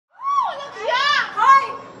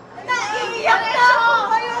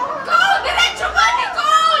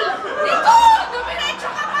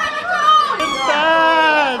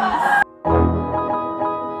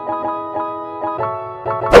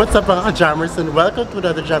What's up mga ka-jammers, and welcome to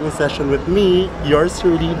another jamming session with me, yours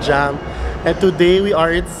truly, Jam. And today we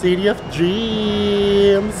are in City of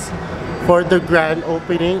Dreams for the grand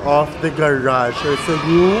opening of the garage. So it's a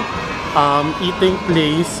new eating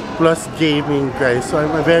place plus gaming, guys. So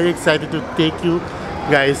I'm very excited to take you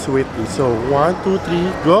guys with me. So 1, 2,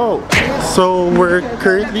 3, go! So we're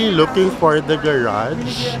currently looking for the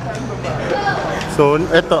garage. So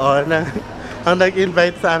ito ang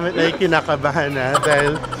nag-invite sa amin ay kinakabahan na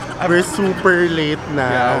dahil we're super late na.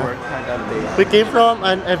 Yeah, we're kind of late. We came from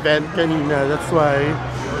an event kanina, that's why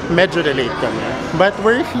medyo late kami. But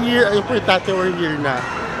we're here, importante we're here na.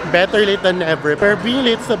 Better late than never. Pero being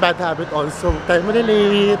late is a bad habit also. Tayo mo na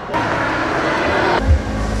late.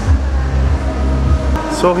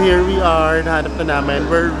 So here we are, nahanap na namin.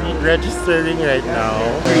 We're registering right now.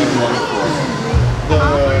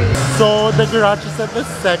 So the garage is at the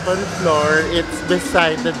second floor. It's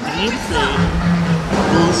beside the Dream Plane.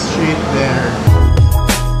 Go straight there.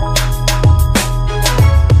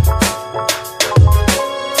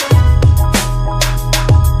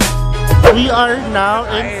 We are now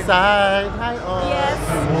inside. Hi all. Yes,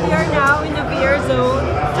 we are now in the beer zone.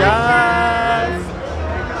 Yes.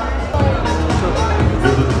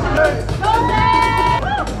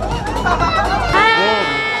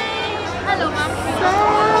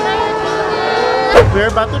 We're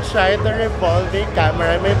about to try the revolving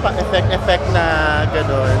camera. May pa-effect na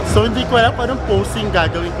gano'n. So hindi ko alam kung anong posing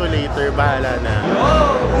gagawin ko later. Bahala na.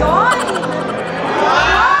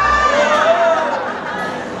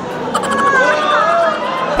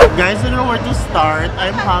 Guys, I don't know where to start.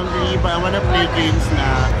 I'm hungry but I wanna play games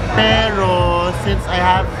na. Pero since I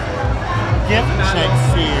have gift checks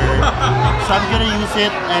here, so I'm gonna use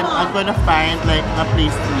it and I'm gonna find like a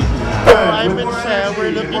place to eat. So I'm with Shell,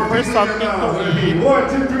 we're looking for something to eat.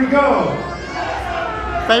 1, 2, 3, go!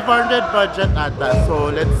 500 budget ata,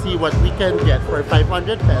 so let's see what we can get for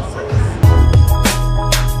 500 pesos.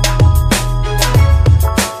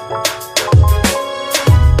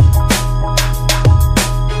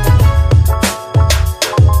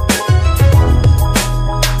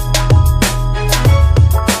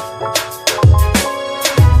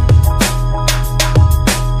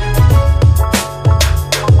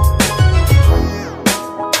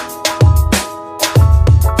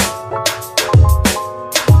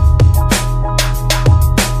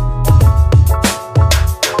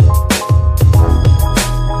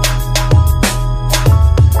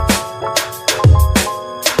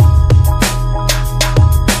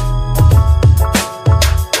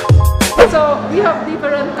 We have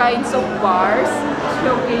different kinds of bars,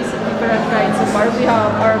 showcasing different kinds of bars. We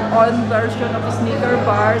have our own version of sneaker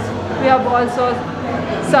bars. We have also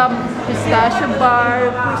some pistachio bar,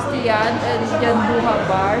 Christian, and Janbuha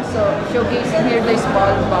bar. So showcasing here the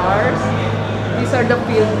small bars. These are the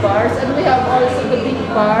field bars. And we have also the big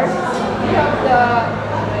bars. We have the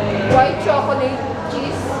white chocolate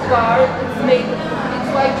cheese bar. It's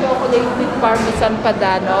white chocolate with Parmesan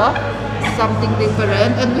Padano. Something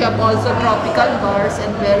different. And we have also tropical bars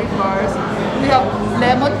and berry bars. We have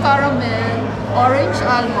lemon caramel, orange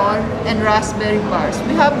almond, and raspberry bars.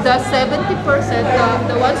 We have the 70%,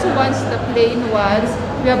 the ones who wants the plain ones.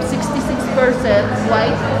 We have 66%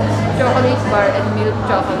 white chocolate bar and milk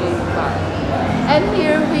chocolate bar. And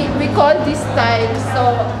here we call this type.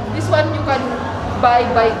 So this one you can buy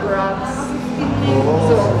by grams.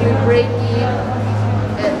 So we break it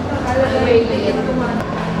and weigh it.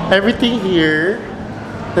 Everything here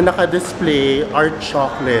na naka-display are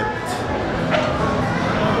chocolate.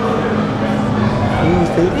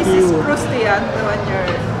 Thank This you. is Christian, the one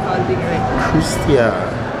you're holding right now. Christian.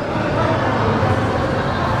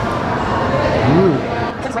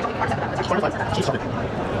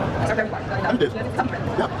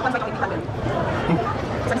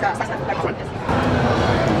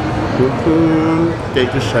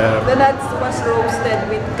 Thank you, chef. The nuts was roasted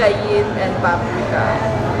with cayenne and paprika.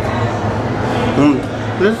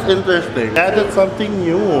 This is interesting. Added something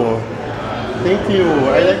new. Thank you.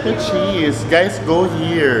 I like the cheese. Guys, go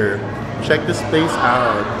here. Check this place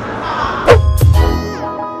out.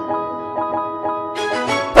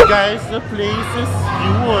 Guys, the place is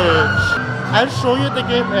huge. I'll show you the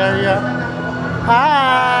game area.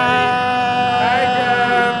 Hi!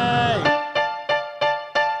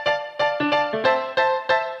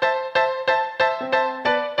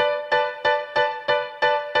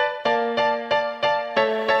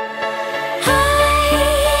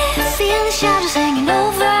 Shadows hanging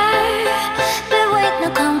over, but wait, now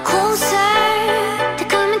come closer to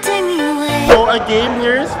come and take me away. So a game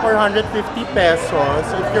here is 450 pesos.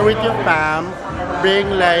 If you're with your fam, bring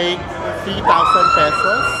like 3,000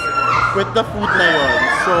 pesos. with the food na yon.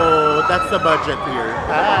 So, that's the budget here.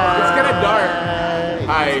 Hi! It's kinda dark.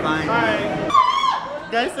 Hi.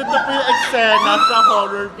 Guys, ito po yung eksena sa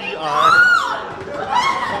horror VR.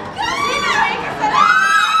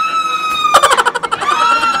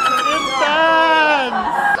 Intense!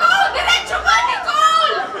 Diretso ka,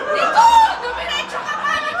 Nicole! Nicole! Dumiretso ka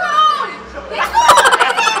pa, Nicole! Nicole!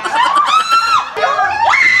 Diretso!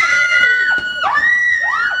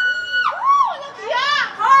 Naiiyak!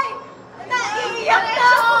 Hoy! Naiiyak na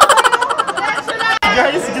ako! Diretso lang!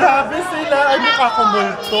 Guys, grabe sila! Ano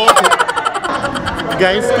kakumulto?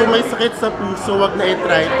 Guys, kung may sakit sa puso, wag na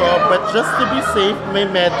i-try to. But just to be safe, may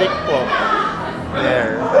medic po.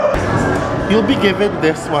 There. You'll be given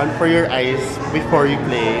this one for your eyes before you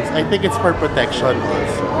play. I think it's for protection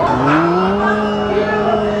also.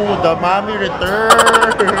 Ooh, the mommy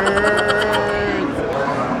returns!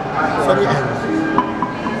 Sorry.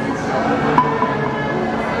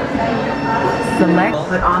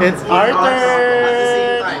 It's our turn!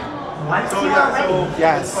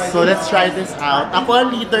 Yes, so let's try this out. Ako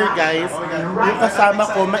ang leader, guys. Yung kasama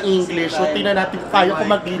ko ma-English. So tingnan natin kung kaya ko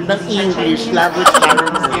mag-lead ng English language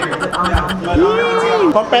learner.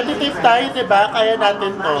 Competitive tayo, di ba? Kaya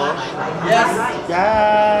natin to. Yes.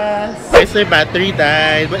 Yes! Guys, my battery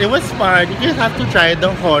died. But it was fun. You just have to try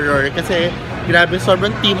the horror. Kasi grabe,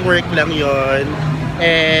 sobrang teamwork lang yon.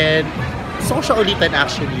 And gusto ko siya ulitan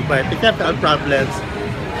actually. But if you have problems,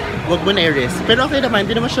 wag mo na i-risk. Pero okay naman,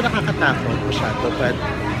 hindi naman siya nakakatakot masyado. But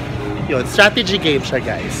yun, strategy game siya,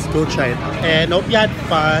 guys. Go try it out. And hope you had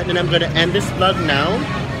fun. And I'm gonna end this vlog now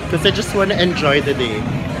because I just wanna enjoy the day.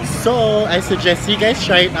 So, I suggest you guys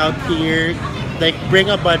try it out here. Like,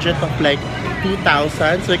 bring a budget of like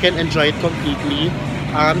 2,000 so you can enjoy it completely.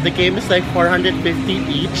 The game is like 450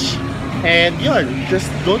 each. And yun, just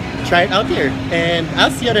go try it out here. And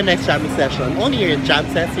I'll see you on the next jamming session. Only here in Jam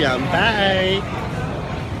Says Yum. Bye!